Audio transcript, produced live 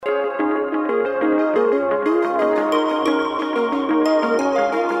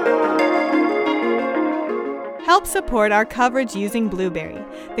Help support our coverage using Blueberry,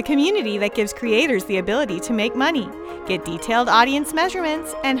 the community that gives creators the ability to make money, get detailed audience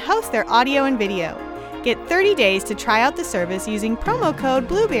measurements, and host their audio and video. Get 30 days to try out the service using promo code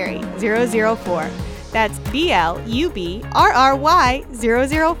Blueberry004. That's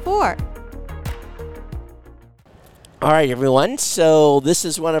BLUBRRY004. All right, everyone. So this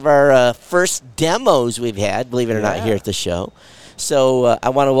is one of our first demos we've had, believe it or not, here at the show. So I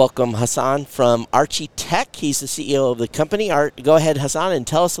want to welcome Hassan from Archie Tech. He's the CEO of the company. Go ahead, Hassan, and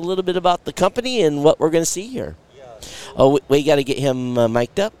tell us a little bit about the company and what we're going to see here. Oh, we got to get him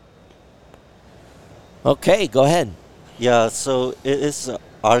mic'd up. Okay, go ahead. Yeah, so it is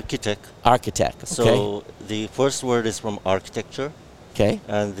Architect. Architect, okay. So the first word is from architecture. Okay.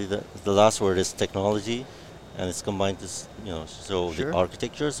 And the last word is technology. And it's combined to, show the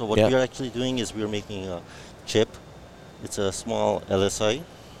architecture. So what we are actually doing is we're making a chip. It's a small LSI.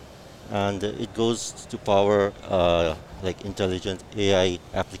 And it goes to power like intelligent AI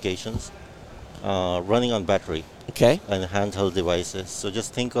applications running on battery. Okay. And handheld devices. So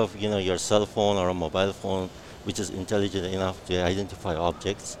just think of, your cell phone or a mobile phone, which is intelligent enough to identify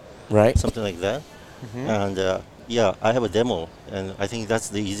objects. Right. Something like that. Mm-hmm. And I have a demo, and I think that's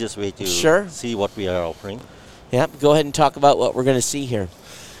the easiest way to see what we are offering. Yep. Go ahead and talk about what we're going to see here.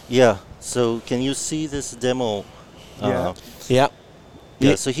 Yeah. So can you see this demo? Yeah. Yeah.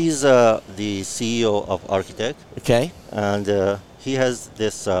 So he's the CEO of Architect. Okay. And he has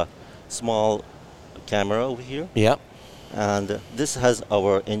this small camera over here. Yep. And this has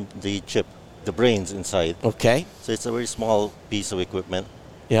the chip, the brains inside. Okay. So it's a very small piece of equipment.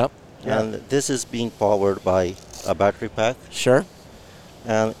 Yep. And this is being powered by a battery pack. Sure.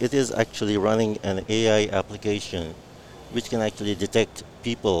 And it is actually running an AI application which can actually detect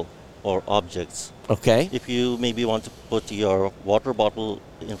people or objects. Okay. If you maybe want to put your water bottle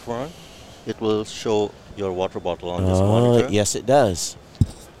in front, it will show your water bottle on this monitor. Yes, it does.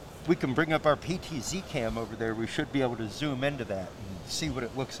 We can bring up our PTZ cam over there. We should be able to zoom into that and see what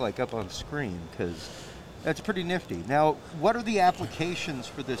it looks like up on screen, because that's pretty nifty. Now, what are the applications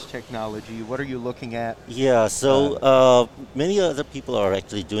for this technology? What are you looking at? Yeah, so many other people are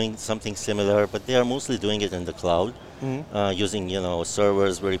actually doing something similar, but they are mostly doing it in the cloud, using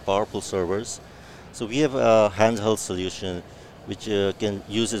servers, very powerful servers. So we have a handheld solution which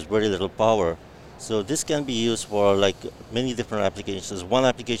uses very little power. So this can be used for like many different applications. One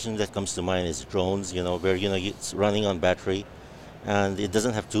application that comes to mind is drones, where it's running on battery. And it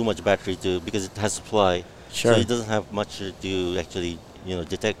doesn't have too much battery because it has to fly. Sure. So it doesn't have much to actually,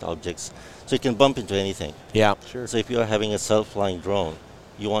 detect objects. So it can bump into anything. Yeah. Sure. So if you are having a self-flying drone,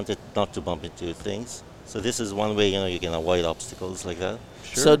 you want it not to bump into things. So this is one way, you can avoid obstacles like that.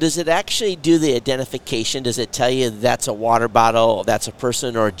 Sure. So does it actually do the identification? Does it tell you that's a water bottle, that's a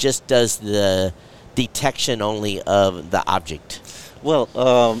person, or just does the detection only of the object? Well,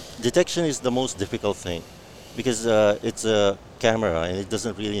 detection is the most difficult thing, because it's a camera and it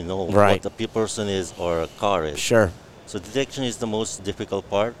doesn't really know what the person is or a car is. Sure. So detection is the most difficult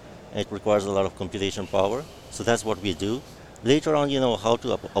part, and it requires a lot of computation power. So that's what we do. Later on, how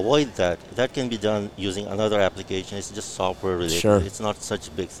to avoid that. That can be done using another application. It's just software related. Sure. It's not such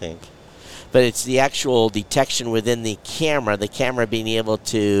a big thing. But it's the actual detection within the camera being able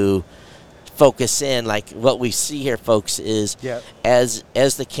to focus in. Like what we see here, folks, is as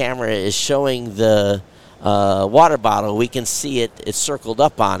the camera is showing the water bottle, we can see it's circled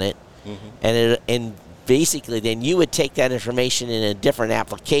up on it, and basically then you would take that information in a different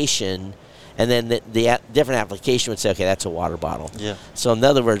application, and then the different application would say, okay, that's a water bottle. Yeah. So in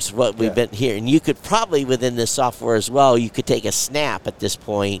other words, what we've been here, and you could probably within this software as well, you could take a snap at this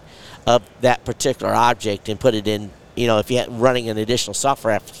point of that particular object and put it in. If you're running an additional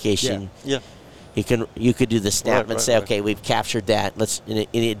software application, you could do the snap and say, okay, we've captured that. Let's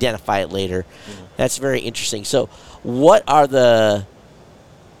identify it later. That's very interesting. So, what are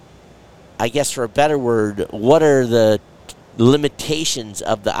I guess for a better word, what are the limitations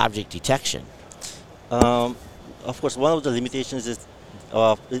of the object detection? Of course, one of the limitations is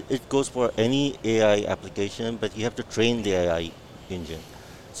it goes for any AI application, but you have to train the AI engine.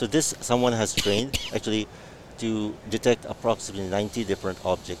 So someone has trained actually to detect approximately 90 different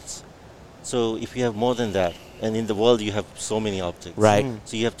objects. So if you have more than that, and in the world you have so many objects, right?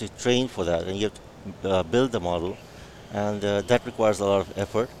 So you have to train for that, and you have to build the model, and that requires a lot of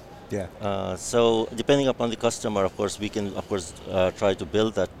effort. Yeah. So depending upon the customer, of course, we can try to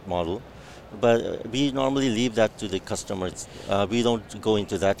build that model, but we normally leave that to the customers. We don't go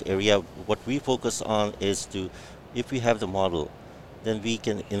into that area. What we focus on is if we have the model, then we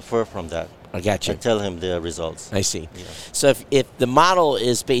can infer from that. I got you. And tell him the results. I see. Yeah. So if the model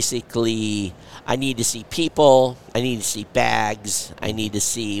is basically, I need to see people, I need to see bags, I need to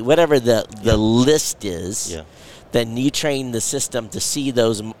see whatever the list is, then you train the system to see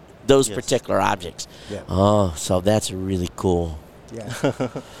those particular objects. Yeah. Oh, so that's really cool. Yeah.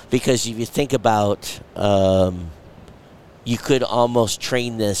 Because if you think about, you could almost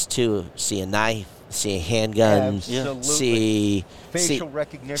train this to see a knife, see a handgun, Absolutely. Facial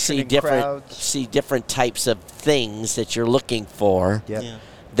recognition see in different crowds. see different types of things that you're looking for Yep. Yeah.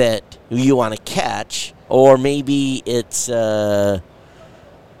 that you want to catch, or maybe it's you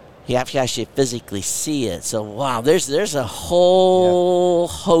have to actually physically see it. So wow, there's a whole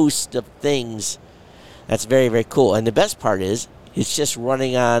host of things that's very, very cool. And the best part is it's just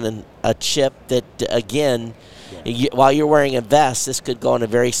running on a chip that, again, while you're wearing a vest, this could go in a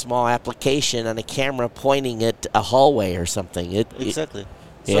very small application on a camera pointing at a hallway or something. Exactly.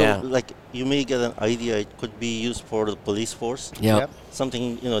 Yeah. So, like, you may get an idea. It could be used for the police force. Yep.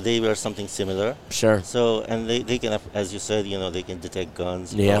 Something, they wear something similar. Sure. So, and they can, as you said, they can detect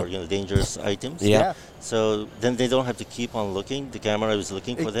guns or, dangerous items. Yeah. So then they don't have to keep on looking. The camera is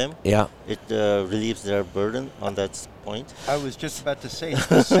looking for them. Yeah. It relieves their burden on that point. I was just about to say,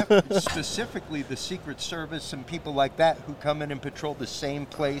 specifically the Secret Service and people like that who come in and patrol the same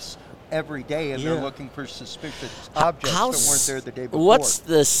place every day, and they're looking for suspicious objects that weren't there the day before. What's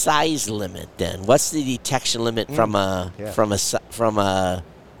the size limit then? What's the detection limit from a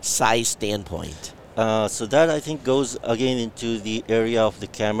size standpoint? So that, I think, goes again into the area of the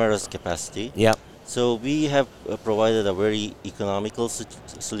camera's capacity. Yep. So we have provided a very economical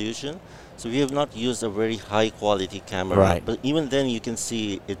solution. So we have not used a very high quality camera. Right. But even then you can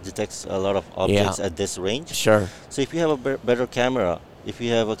see it detects a lot of objects at this range. Sure. So if you have a better camera, if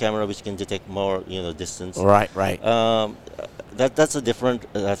you have a camera which can detect more, distance. Right. That's a different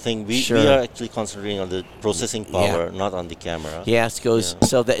thing. We are actually concentrating on the processing power, not on the camera. Yes,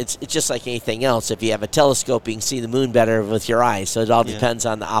 so that it's just like anything else. If you have a telescope, you can see the moon better with your eyes. So it all depends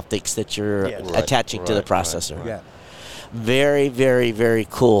on the optics that you're attaching to the processor. Right. Yeah. Very, very, very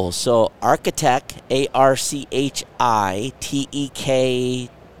cool. So Architect,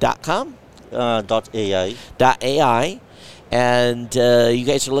 ARCHITEK.com? .ai. And you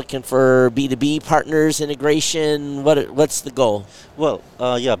guys are looking for B2B partners, integration. What's the goal? Well,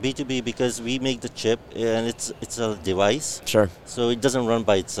 B2B, because we make the chip and it's a device. Sure. So it doesn't run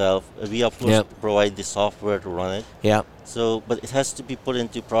by itself. We of course provide the software to run it. Yeah. So, but it has to be put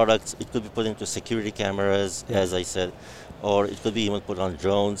into products. It could be put into security cameras, as I said, or it could be even put on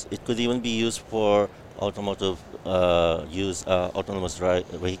drones. It could even be used for automotive autonomous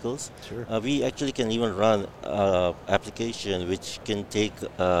vehicles. Sure. We actually can even run application which can take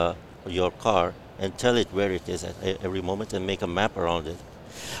your car and tell it where it is at every moment and make a map around it.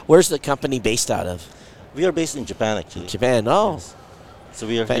 Where's the company based out of? We are based in Japan, actually. Japan, Yes. So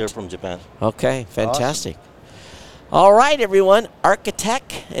we are here from Japan. Okay, fantastic. Awesome. All right, everyone,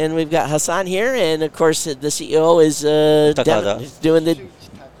 Architect, and we've got Hassan here, and of course the CEO is doing the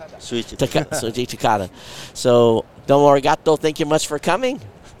Suji Takada. So, Domo arigato. Thank you much for coming.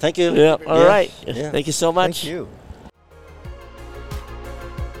 Thank you. Yeah. All right. Yeah. Thank you so much. Thank you.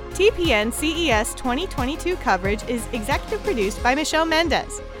 TPN CES 2022 coverage is executive produced by Michelle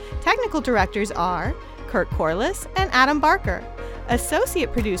Mendez. Technical directors are Kurt Corliss and Adam Barker.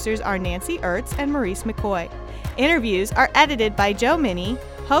 Associate producers are Nancy Ertz and Maurice McCoy. Interviews are edited by Joe Minnie.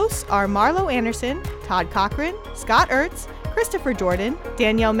 Hosts are Marlo Anderson, Todd Cochran, Scott Ertz, Christopher Jordan,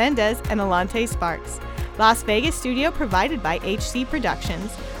 Danielle Mendez, and Alante Sparks. Las Vegas studio provided by HC Productions.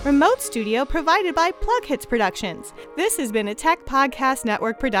 Remote studio provided by Plug Hits Productions. This has been a Tech Podcast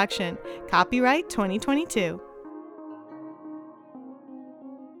Network production. Copyright 2022.